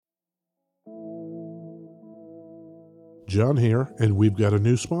John here, and we've got a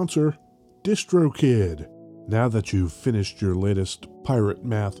new sponsor, DistroKid. Now that you've finished your latest Pirate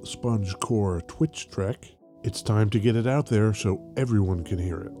Math Sponge Core Twitch trek, it's time to get it out there so everyone can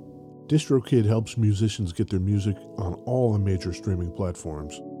hear it. DistroKid helps musicians get their music on all the major streaming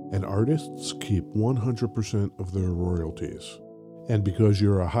platforms, and artists keep 100% of their royalties. And because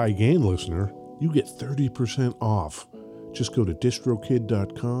you're a High Gain listener, you get 30% off. Just go to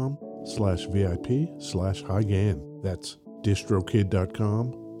distrokid.com/VIP/highgain. That's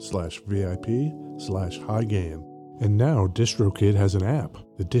distrokid.com/VIP/highgain. And now DistroKid has an app.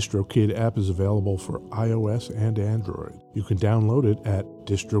 The DistroKid app is available for iOS and Android. You can download it at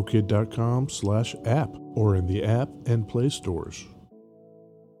distrokid.com/app or in the app and Play stores.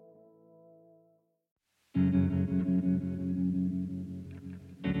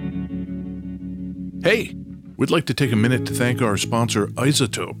 Hey, we'd like to take a minute to thank our sponsor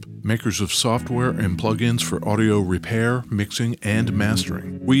iZotope, makers of software and plugins for audio repair, mixing, and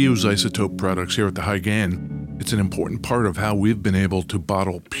mastering. We use iZotope products here at the High Gain. It's an important part of how we've been able to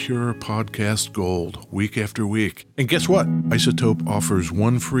bottle pure podcast gold week after week. And guess what? iZotope offers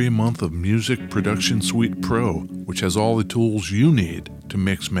 1 free month of Music Production Suite Pro, which has all the tools you need to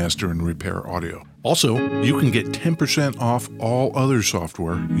mix, master, and repair audio. Also, you can get 10% off all other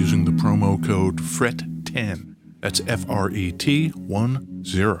software using the promo code FRET10. That's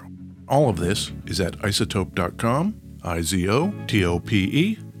FRET10. All of this is at iZotope.com,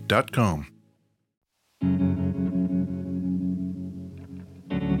 iZotope.com.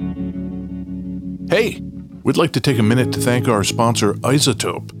 Hey, we'd like to take a minute to thank our sponsor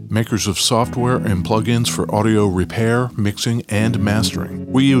iZotope, makers of software and plugins for audio repair, mixing, and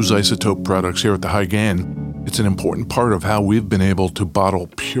mastering. We use iZotope products here at the High Gain. It's an important part of how we've been able to bottle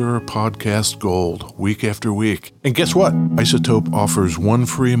pure podcast gold week after week. And guess what? iZotope offers 1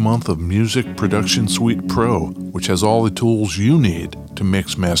 free month of Music Production Suite Pro, which has all the tools you need to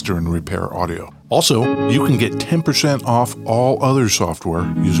mix, master, and repair audio. Also, you can get 10% off all other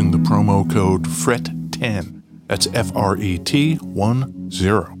software using the promo code FRET10. That's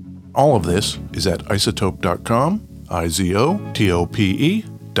FRET10. All of this is at iZotope.com,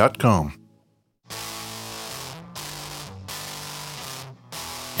 iZotope.com.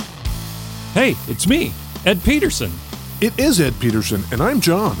 Hey, it's me, Ed Peterson. It is Ed Peterson, and I'm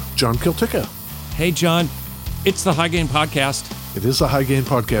John Kiltica. Hey, John, it's the High Gain Podcast. It is the High Gain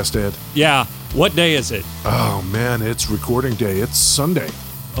Podcast, Ed. Yeah, what day is it? Oh, man, it's recording day. It's Sunday.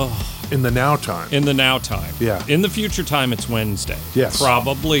 Oh. In the now time. In the now time. Yeah. In the future time, it's Wednesday. Yes.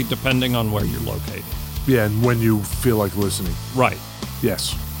 Probably, depending on where you're located. Yeah, and when you feel like listening. Right.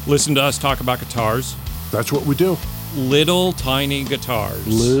 Yes. Listen to us talk about guitars. That's what we do. Little tiny guitars.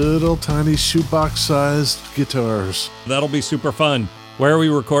 Little tiny shoebox-sized guitars. That'll be super fun. Where are we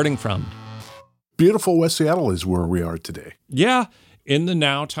recording from? Beautiful West Seattle is where we are today. Yeah. In the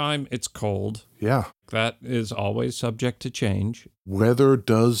now time, it's cold. Yeah. That is always subject to change. Weather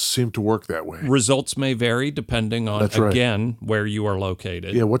does seem to work that way. Results may vary depending on, again, where you are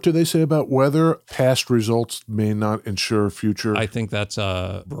located. Yeah, what do they say about weather? Past results may not ensure future. I think that's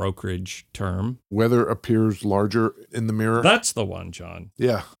a brokerage term. Weather appears larger in the mirror. That's the one, John.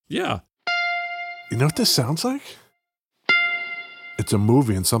 Yeah. Yeah. You know what this sounds like? It's a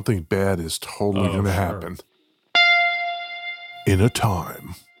movie and something bad is totally going to happen. In a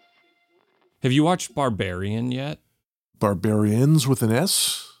time. Have you watched Barbarian yet? Barbarians with an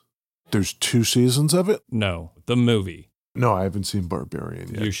S? There's 2 seasons of it? No, the movie. No, I haven't seen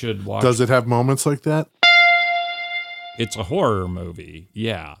Barbarian yet. You should watch. Does it have moments like that? It's a horror movie,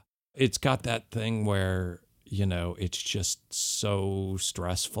 yeah. It's got that thing where, it's just so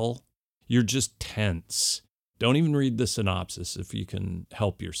stressful. You're just tense. Don't even read the synopsis if you can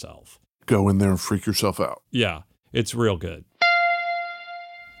help yourself. Go in there and freak yourself out. Yeah, it's real good.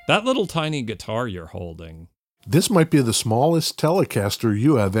 That little tiny guitar you're holding. This might be the smallest Telecaster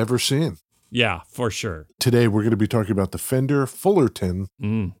you have ever seen. Yeah, for sure. Today we're going to be talking about the Fender Fullerton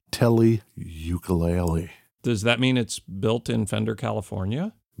Tele Ukulele. Does that mean it's built in Fender,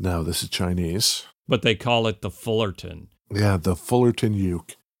 California? No, this is Chinese. But they call it the Fullerton. Yeah, the Fullerton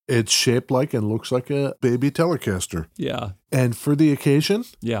Uke. It's shaped like and looks like a baby Telecaster. Yeah. And for the occasion,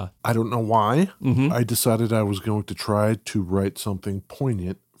 yeah, I don't know why, I decided I was going to try to write something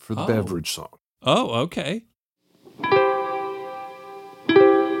poignant for the beverage song. Oh, okay.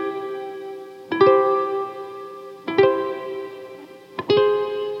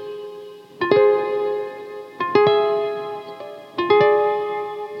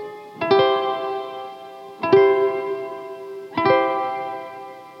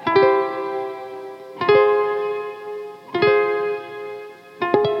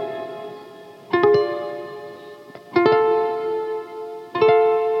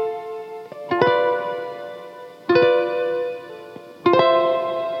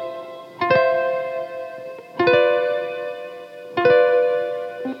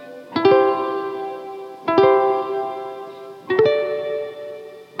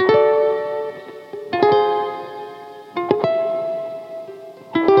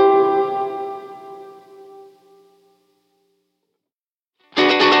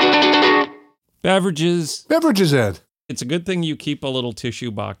 Beverages. Beverages, Ed. It's a good thing you keep a little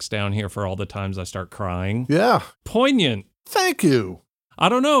tissue box down here for all the times I start crying. Yeah. Poignant. Thank you. I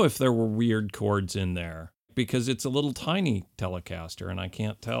don't know if there were weird chords in there because it's a little tiny Telecaster and I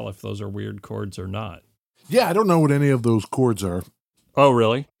can't tell if those are weird chords or not. Yeah, I don't know what any of those chords are. Oh,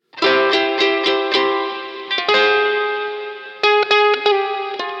 really?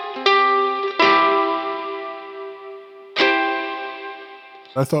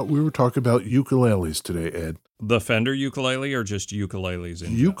 I thought we were talking about ukuleles today, Ed. The Fender ukulele or just ukuleles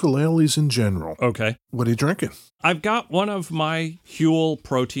in general? Ukuleles in general. Okay. What are you drinking? I've got one of my Huel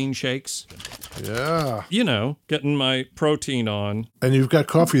protein shakes. Yeah. You know, getting my protein on. And you've got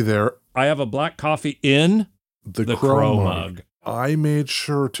coffee there. I have a black coffee in The Crow mug. mug. I made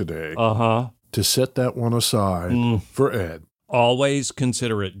sure today Uh-huh. to set that one aside for Ed. Always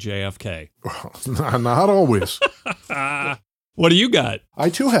consider it JFK. Not always. What do you got? I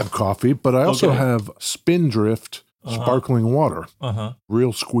too have coffee, but I also Okay. have Spindrift sparkling water. Uh-huh.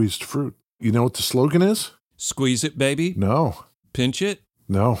 Real squeezed fruit. You know what the slogan is? Squeeze it, baby. No. Pinch it.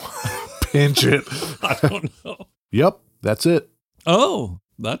 No. Pinch it. I don't know. Yep, that's it. Oh,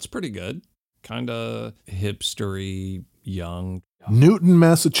 that's pretty good. Kind of hipstery, young. Newton,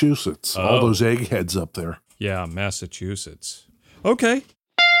 Massachusetts. All Oh. those eggheads up there. Yeah, Massachusetts. Okay.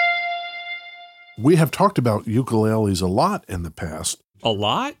 We have talked about ukuleles a lot in the past. A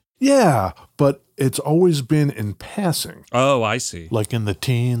lot? Yeah, but it's always been in passing. Oh, I see. Like in the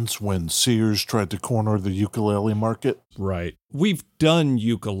teens when Sears tried to corner the ukulele market. Right. We've done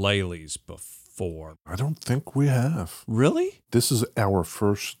ukuleles before. I don't think we have. Really? This is our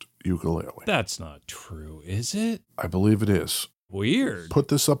first ukulele. That's not true, is it? I believe it is. Weird. Put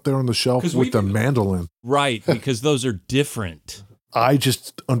this up there on the shelf 'Cause with the we've- mandolin. Right, because those are different. I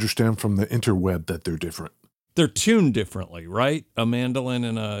just understand from the interweb that they're different. They're tuned differently, right? A mandolin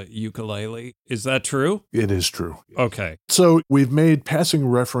and a ukulele. Is that true? It is true. Okay. So we've made passing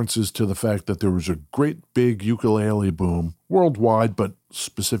references to the fact that there was a great big ukulele boom worldwide, but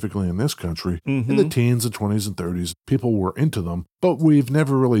specifically in this country, in the teens and 20s and 30s. People were into them, but we've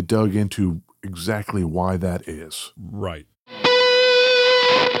never really dug into exactly why that is. Right.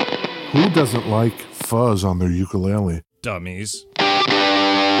 Who doesn't like fuzz on their ukulele? Dummies.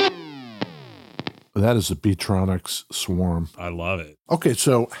 That is a Beatronics Swarm. I love it. Okay,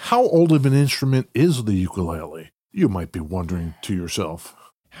 so how old of an instrument is the ukulele? You might be wondering to yourself.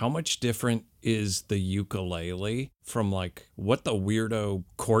 How much different is the ukulele from like what the weirdo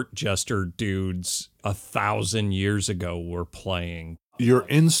court jester dudes 1,000 years ago were playing? Your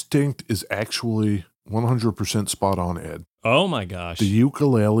instinct is actually 100% spot on, Ed. Oh my gosh. The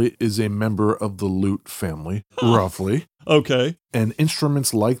ukulele is a member of the lute family, roughly. Okay. And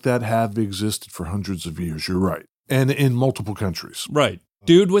instruments like that have existed for hundreds of years. You're right. And in multiple countries. Right.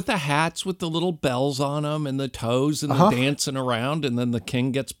 Dude with the hats with the little bells on them and the toes and the dancing around, and then the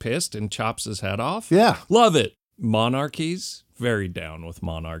king gets pissed and chops his head off. Yeah. Love it. Monarchies. Very down with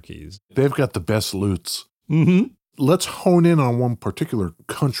monarchies. They've got the best lutes. Mm-hmm. Let's hone in on one particular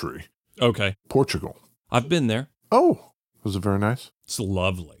country. Okay. Portugal. I've been there. Oh, was it very nice? It's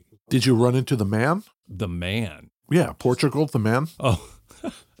lovely. Did you run into the man? The man. Yeah, Portugal, the man. Oh,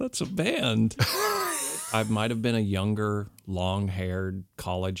 that's a band. I might have been a younger, long-haired,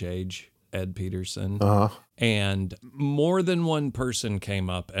 college-age Ed Peterson. Uh-huh. And more than one person came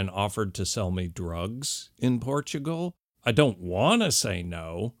up and offered to sell me drugs in Portugal. I don't want to say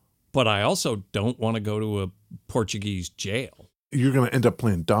no, but I also don't want to go to a Portuguese jail. You're going to end up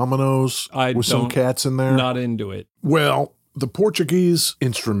playing dominoes with some cats in there? Not into it. Well, the Portuguese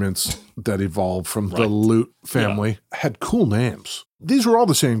instruments that evolved from the lute family had cool names. These were all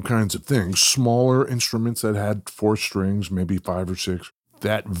the same kinds of things. Smaller instruments that had 4 strings, maybe 5 or 6.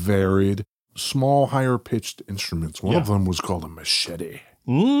 That varied. Small, higher-pitched instruments. One of them was called a machete.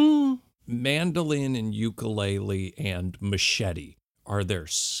 Mandolin and ukulele and machete. Are there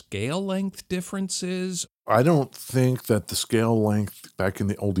scale length differences? I don't think that the scale length back in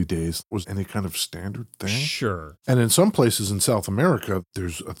the oldie days was any kind of standard thing. Sure. And in some places in South America,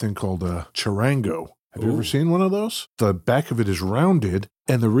 there's a thing called a charango. Have you ever seen one of those? The back of it is rounded,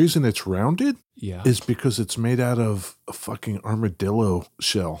 and the reason it's rounded is because it's made out of a fucking armadillo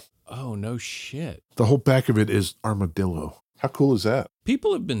shell. Oh, no shit. The whole back of it is armadillo. How cool is that?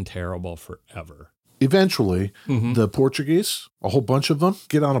 People have been terrible forever. Eventually, the Portuguese, a whole bunch of them,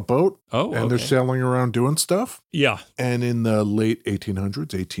 get on a boat, and they're sailing around doing stuff. Yeah. And in the late 1800s,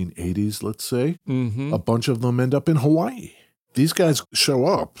 1880s, let's say, a bunch of them end up in Hawaii. These guys show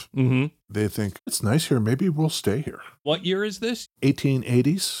up. They think, it's nice here. Maybe we'll stay here. What year is this?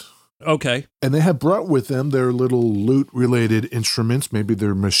 1880s. Okay. And they have brought with them their little lute-related instruments, maybe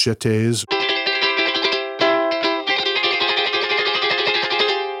their machetes.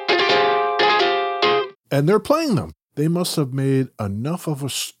 And they're playing them. They must have made enough of a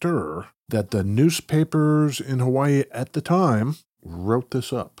stir that the newspapers in Hawaii at the time wrote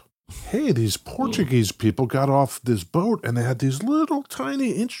this up. Hey, these Portuguese people got off this boat and they had these little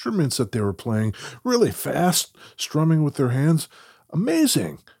tiny instruments that they were playing really fast, strumming with their hands.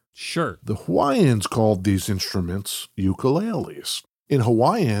 Amazing. Sure. The Hawaiians called these instruments ukuleles. In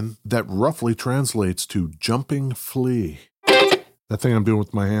Hawaiian, that roughly translates to jumping flea. That thing I'm doing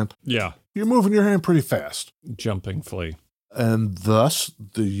with my hand? Yeah. You're moving your hand pretty fast. Jumping flea. And thus,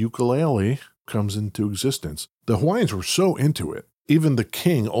 the ukulele comes into existence. The Hawaiians were so into it. Even the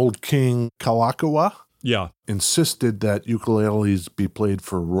king, old King Kalakaua, insisted that ukuleles be played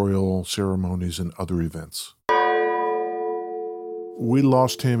for royal ceremonies and other events. We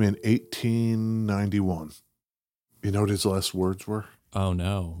lost him in 1891. You know what his last words were? Oh,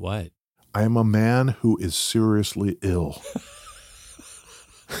 no. What? I am a man who is seriously ill.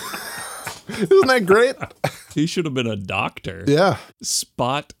 Isn't that great? He should have been a doctor. Yeah.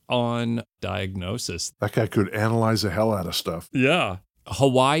 Spot on diagnosis. That guy could analyze the hell out of stuff. Yeah.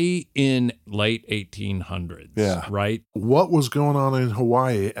 Hawaii in late 1800s. Yeah. Right? What was going on in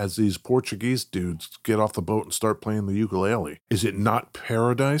Hawaii as these Portuguese dudes get off the boat and start playing the ukulele? Is it not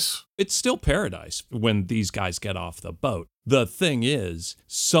paradise? It's still paradise when these guys get off the boat. The thing is,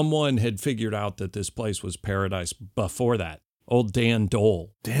 someone had figured out that this place was paradise before that. Old Dan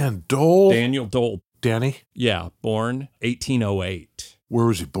Dole. Dan Dole? Daniel Dole. Danny? Yeah, born 1808. Where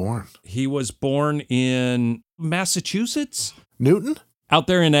was he born? He was born in Massachusetts. Newton? Out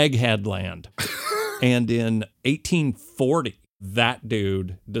there in Egghead Land. And in 1840, that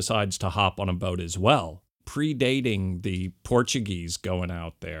dude decides to hop on a boat as well. Predating the Portuguese going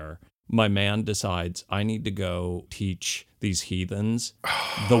out there, my man decides, I need to go teach these heathens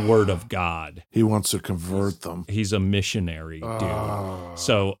the word of God. He wants to convert them. He's a missionary, dude.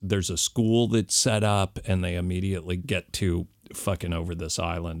 So there's a school that's set up, and they immediately get to fucking over this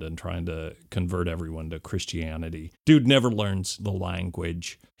island and trying to convert everyone to Christianity. Dude never learns the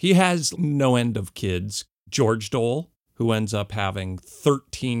language. He has no end of kids. George Dole, who ends up having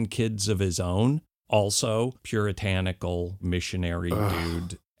 13 kids of his own, also puritanical missionary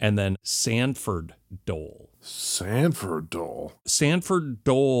dude. And then Sanford Dole. Sanford Dole. Sanford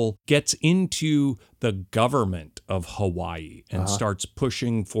Dole gets into the government of Hawaii and starts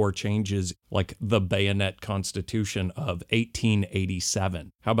pushing for changes like the Bayonet Constitution of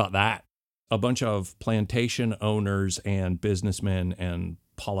 1887. How about that? A bunch of plantation owners and businessmen and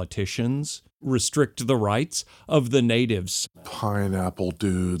politicians restrict the rights of the natives. Pineapple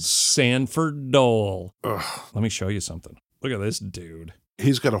dudes. Sanford Dole. Let me show you something. Look at this dude.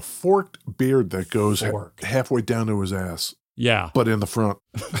 He's got a forked beard that goes halfway down to his ass. Yeah. But in the front.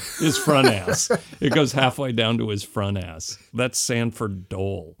 His front ass. It goes halfway down to his front ass. That's Sanford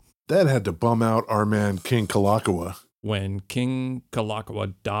Dole. That had to bum out our man King Kalakaua. When King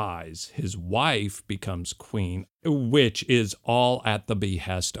Kalakaua dies, his wife becomes queen, which is all at the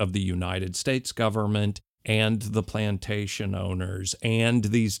behest of the United States government and the plantation owners and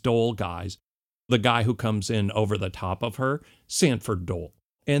these Dole guys. The guy who comes in over the top of her, Sanford Dole.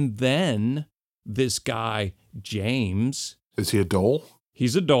 And then this guy, James. Is he a Dole?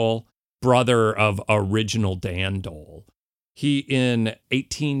 He's a Dole, brother of original Dan Dole. He, in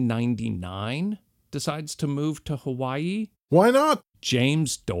 1899, decides to move to Hawaii. Why not?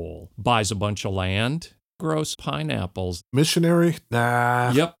 James Dole buys a bunch of land, grows pineapples. Missionary?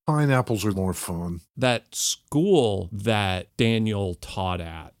 Nah. Yep. Pineapples are more fun. That school that Daniel taught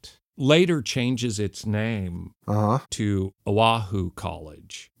at later changes its name to Oahu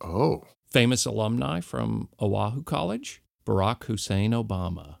College. Oh. Famous alumni from Oahu College? Barack Hussein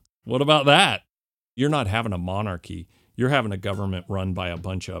Obama. What about that? You're not having a monarchy. You're having a government run by a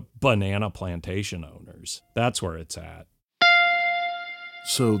bunch of banana plantation owners. That's where it's at.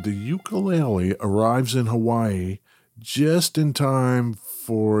 So the ukulele arrives in Hawaii just in time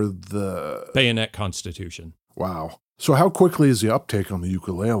for the Bayonet Constitution. Wow. So how quickly is the uptake on the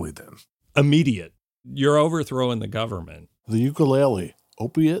ukulele then? Immediate. You're overthrowing the government. The ukulele,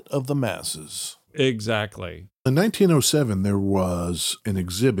 opiate of the masses. Exactly. In 1907, there was an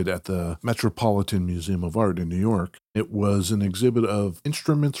exhibit at the Metropolitan Museum of Art in New York. It was an exhibit of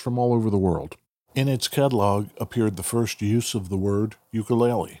instruments from all over the world. In its catalog appeared the first use of the word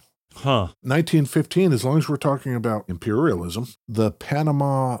ukulele. 1915, as long as we're talking about imperialism, the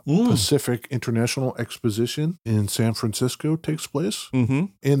Panama Pacific International Exposition in San Francisco takes place.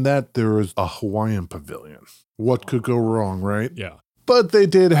 In that, there is a Hawaiian pavilion. What could go wrong, right? Yeah. But they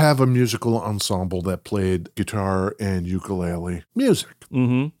did have a musical ensemble that played guitar and ukulele music.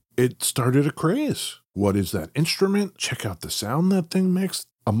 It started a craze. What is that instrument? Check out the sound that thing makes.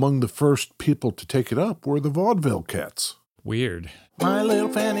 Among the first people to take it up were the vaudeville cats. Weird. My little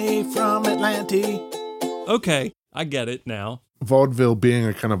Fanny from Atlanta. Okay, I get it now. Vaudeville being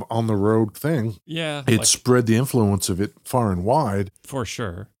a kind of on-the-road thing, Yeah. it spread the influence of it far and wide. For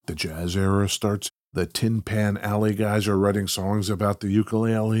sure. The jazz era starts. The Tin Pan Alley guys are writing songs about the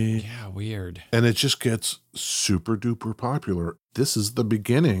ukulele. Yeah, weird. And it just gets super duper popular. This is the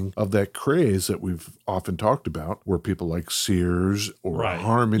beginning of that craze that we've often talked about, where people like Sears or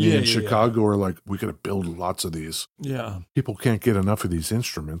Harmony in Chicago are like, we got to build lots of these. Yeah. People can't get enough of these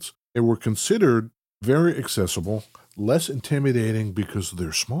instruments. They were considered very accessible, less intimidating because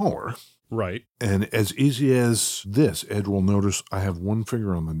they're smaller. Right. And as easy as this, Ed will notice I have one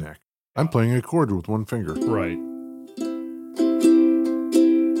finger on the neck. I'm playing a chord with one finger. Right.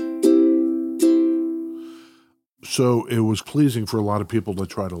 So it was pleasing for a lot of people to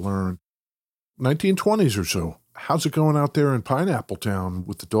try to learn. 1920s or so. How's it going out there in Pineapple Town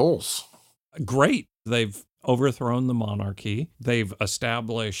with the Doles? Great. They've overthrown the monarchy. They've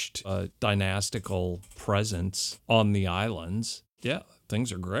established a dynastical presence on the islands. Yeah,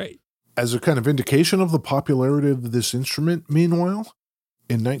 things are great. As a kind of indication of the popularity of this instrument, meanwhile,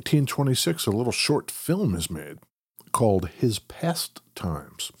 in 1926, a little short film is made called His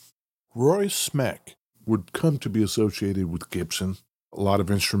Pastimes. Roy Smeck would come to be associated with Gibson. A lot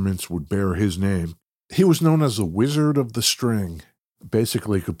of instruments would bear his name. He was known as the Wizard of the String.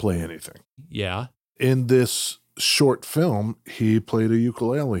 Basically could play anything. Yeah. In this short film, he played a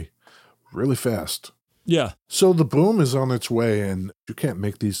ukulele really fast. Yeah. So the boom is on its way, and you can't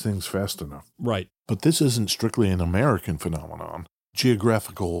make these things fast enough. Right. But this isn't strictly an American phenomenon.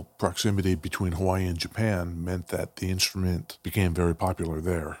 Geographical proximity between Hawaii and Japan meant that the instrument became very popular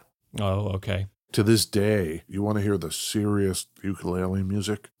there. Oh, okay. To this day, you want to hear the serious ukulele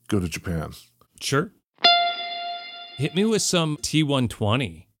music? Go to Japan. Sure. Hit me with some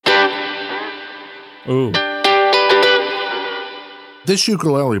T120. Ooh. This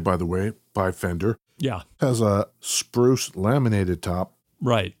ukulele, by the way, by Fender, Yeah. has a spruce laminated top.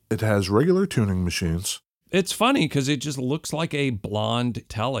 Right. It has regular tuning machines. It's funny because it just looks like a blonde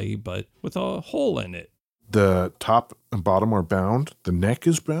telly, but with a hole in it. The top and bottom are bound. The neck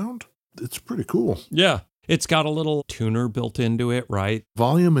is bound. It's pretty cool. Yeah. It's got a little tuner built into it, right?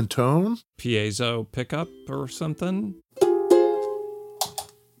 Volume and tone. Piezo pickup or something.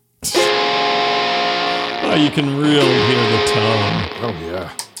 Oh, you can really hear the tone. Oh,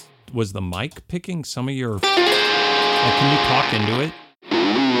 yeah. Was the mic picking some of your... can you talk into it?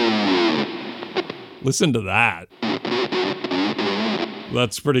 Listen to that.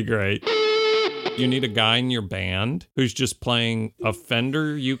 That's pretty great. You need a guy in your band who's just playing a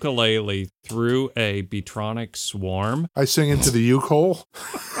Fender ukulele through a Beatronic Swarm. I sing into the uke hole.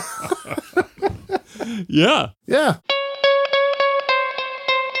 Yeah. Yeah.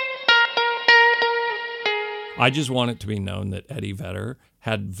 I just want it to be known that Eddie Vedder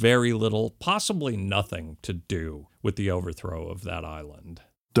had very little, possibly nothing to do with the overthrow of that island.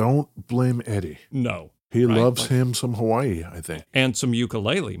 Don't blame Eddie. No. He loves him some Hawaii, I think. And some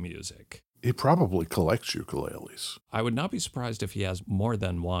ukulele music. He probably collects ukuleles. I would not be surprised if he has more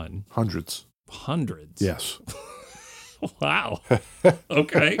than one. Hundreds. Hundreds? Yes. Wow.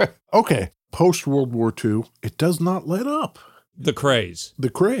 Okay. Okay. Post-World War II, it does not let up. The craze.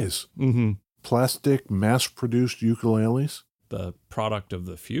 The craze. Mm-hmm. Plastic, mass-produced ukuleles. The product of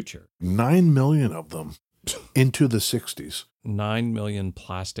the future. 9 million of them into the 60s. 9 million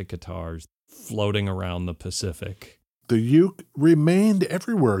plastic guitars floating around the Pacific. The uke remained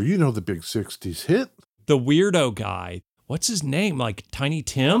everywhere. You know the big 60s hit. The weirdo guy. What's his name? Like Tiny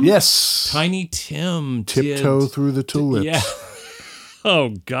Tim? Yes. Tiny Tim. Tiptoe through the tulips. Yeah.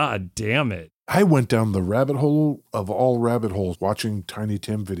 Oh, God damn it. I went down the rabbit hole of all rabbit holes watching Tiny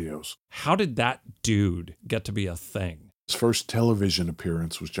Tim videos. How did that dude get to be a thing? His first television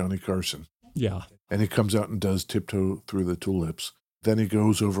appearance was Johnny Carson. Yeah. And he comes out and does Tiptoe Through the Tulips. Then he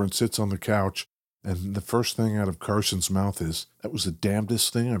goes over and sits on the couch. And the first thing out of Carson's mouth is, that was the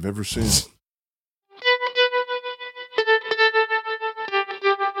damnedest thing I've ever seen.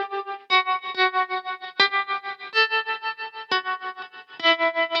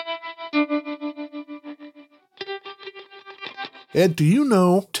 Ed, do you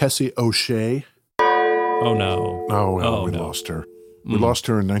know Tessie O'Shea? Oh, no. Oh, we lost her. We lost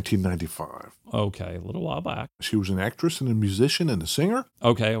her in 1995. Okay, a little while back. She was an actress and a musician and a singer.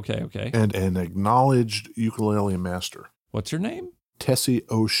 Okay. And an acknowledged ukulele master. What's her name? Tessie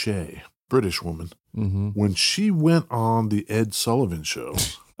O'Shea, British woman. Mm-hmm. When she went on the Ed Sullivan Show.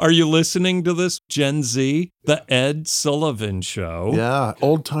 Are you listening to this, Gen Z? The Ed Sullivan Show. Yeah,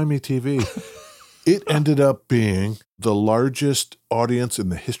 old-timey TV. It ended up being the largest audience in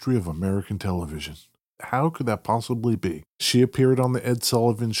the history of American television. How could that possibly be? She appeared on the Ed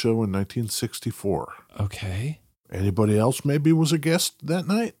Sullivan Show in 1964. Okay. Anybody else maybe was a guest that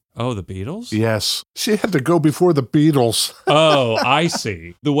night? Oh, the Beatles? Yes. She had to go before the Beatles. Oh, I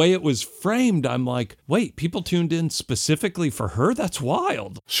see. The way it was framed, I'm like, wait, people tuned in specifically for her? That's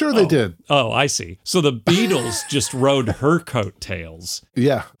wild. Sure they did. Oh, I see. So the Beatles just rode her coattails.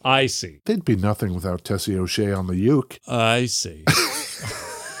 Yeah. I see. They'd be nothing without Tessie O'Shea on the uke. I see.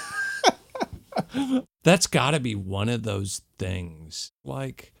 That's got to be one of those things.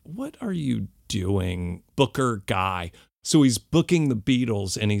 Like, what are you doing, Booker guy? So he's booking the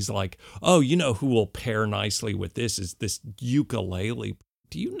Beatles and he's like, oh, you know who will pair nicely with this is this ukulele.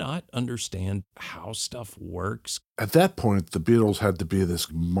 Do you not understand how stuff works? At that point, the Beatles had to be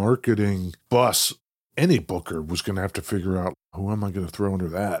this marketing bus. Any booker was going to have to figure out, who am I going to throw under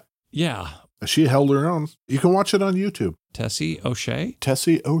that? Yeah. She held her own. You can watch it on YouTube. Tessie O'Shea?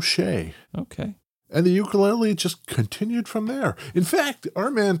 Tessie O'Shea. Okay. And the ukulele just continued from there. In fact, our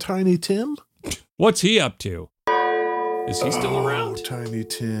man Tiny Tim. What's he up to? Is he still around? Tiny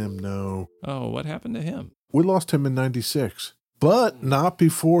Tim, no. Oh, what happened to him? We lost him in 96. But not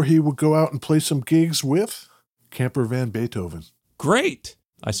before he would go out and play some gigs with Camper Van Beethoven. Great.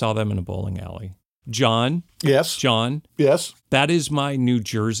 I saw them in a bowling alley. John? Yes. John? Yes. That is my New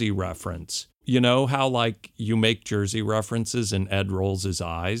Jersey reference. You know how, like, you make Jersey references and Ed rolls his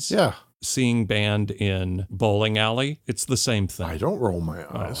eyes? Yeah. Seeing band in bowling alley, it's the same thing. I don't roll my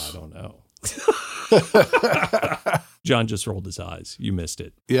eyes. Oh, I don't know. John just rolled his eyes. You missed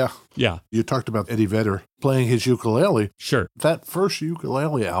it. Yeah. Yeah. You talked about Eddie Vedder playing his ukulele. Sure. That first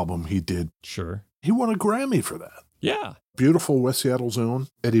ukulele album he did, Sure. he won a Grammy for that. Yeah. Beautiful West Seattle's own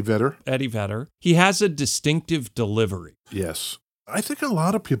Eddie Vedder. Eddie Vedder. He has a distinctive delivery. Yes. I think a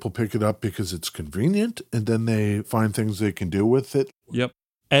lot of people pick it up because it's convenient and then they find things they can do with it. Yep.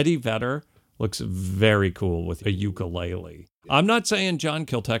 Eddie Vedder looks very cool with a ukulele. I'm not saying John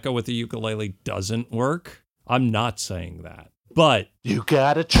Kilteca with a ukulele doesn't work. I'm not saying that. But you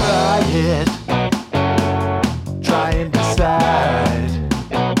gotta try it. Try and decide.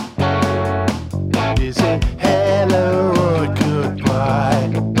 Is it hello or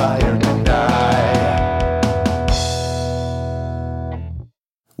goodbye? Buy or deny?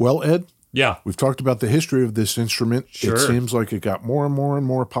 Well, Ed, yeah, we've talked about the history of this instrument. Sure. It seems like it got more and more and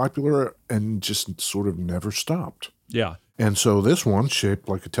more popular and just sort of never stopped. Yeah. And so this one, shaped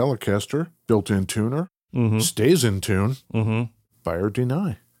like a Telecaster, built-in tuner, stays in tune, buy or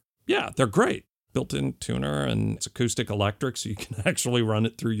deny. Yeah, they're great. Built-in tuner and it's acoustic electric, so you can actually run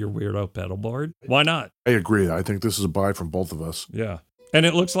it through your weirdo pedal board. Why not? I agree. I think this is a buy from both of us. Yeah. And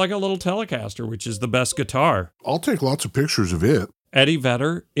it looks like a little Telecaster, which is the best guitar. I'll take lots of pictures of it. Eddie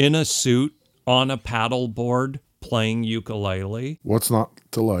Vedder in a suit on a paddle board playing ukulele. What's not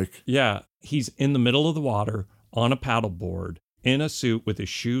to like? Yeah, he's in the middle of the water on a paddle board in a suit with his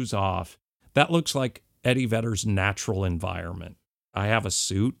shoes off. That looks like Eddie Vedder's natural environment. I have a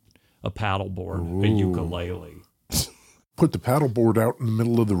suit, a paddle board, a ukulele. Put the paddle board out in the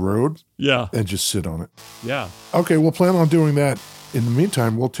middle of the road. Yeah. And just sit on it. Yeah. Okay, we'll plan on doing that. In the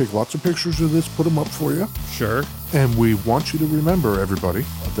meantime, we'll take lots of pictures of this, put them up for you. Sure. And we want you to remember, everybody,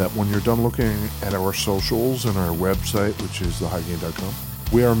 that when you're done looking at our socials and our website, which is thehighgain.com,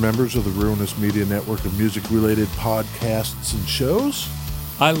 we are members of the Ruinous Media Network of music-related podcasts and shows.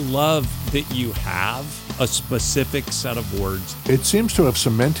 I love that you have a specific set of words. It seems to have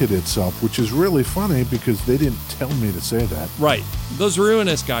cemented itself, which is really funny because they didn't tell me to say that. Right. Those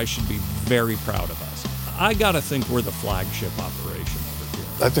Ruinous guys should be very proud of us. I got to think we're the flagship operation over here.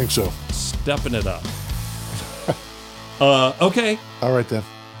 I think so. Stepping it up. Okay. All right, then.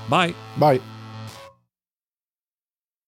 Bye. Bye.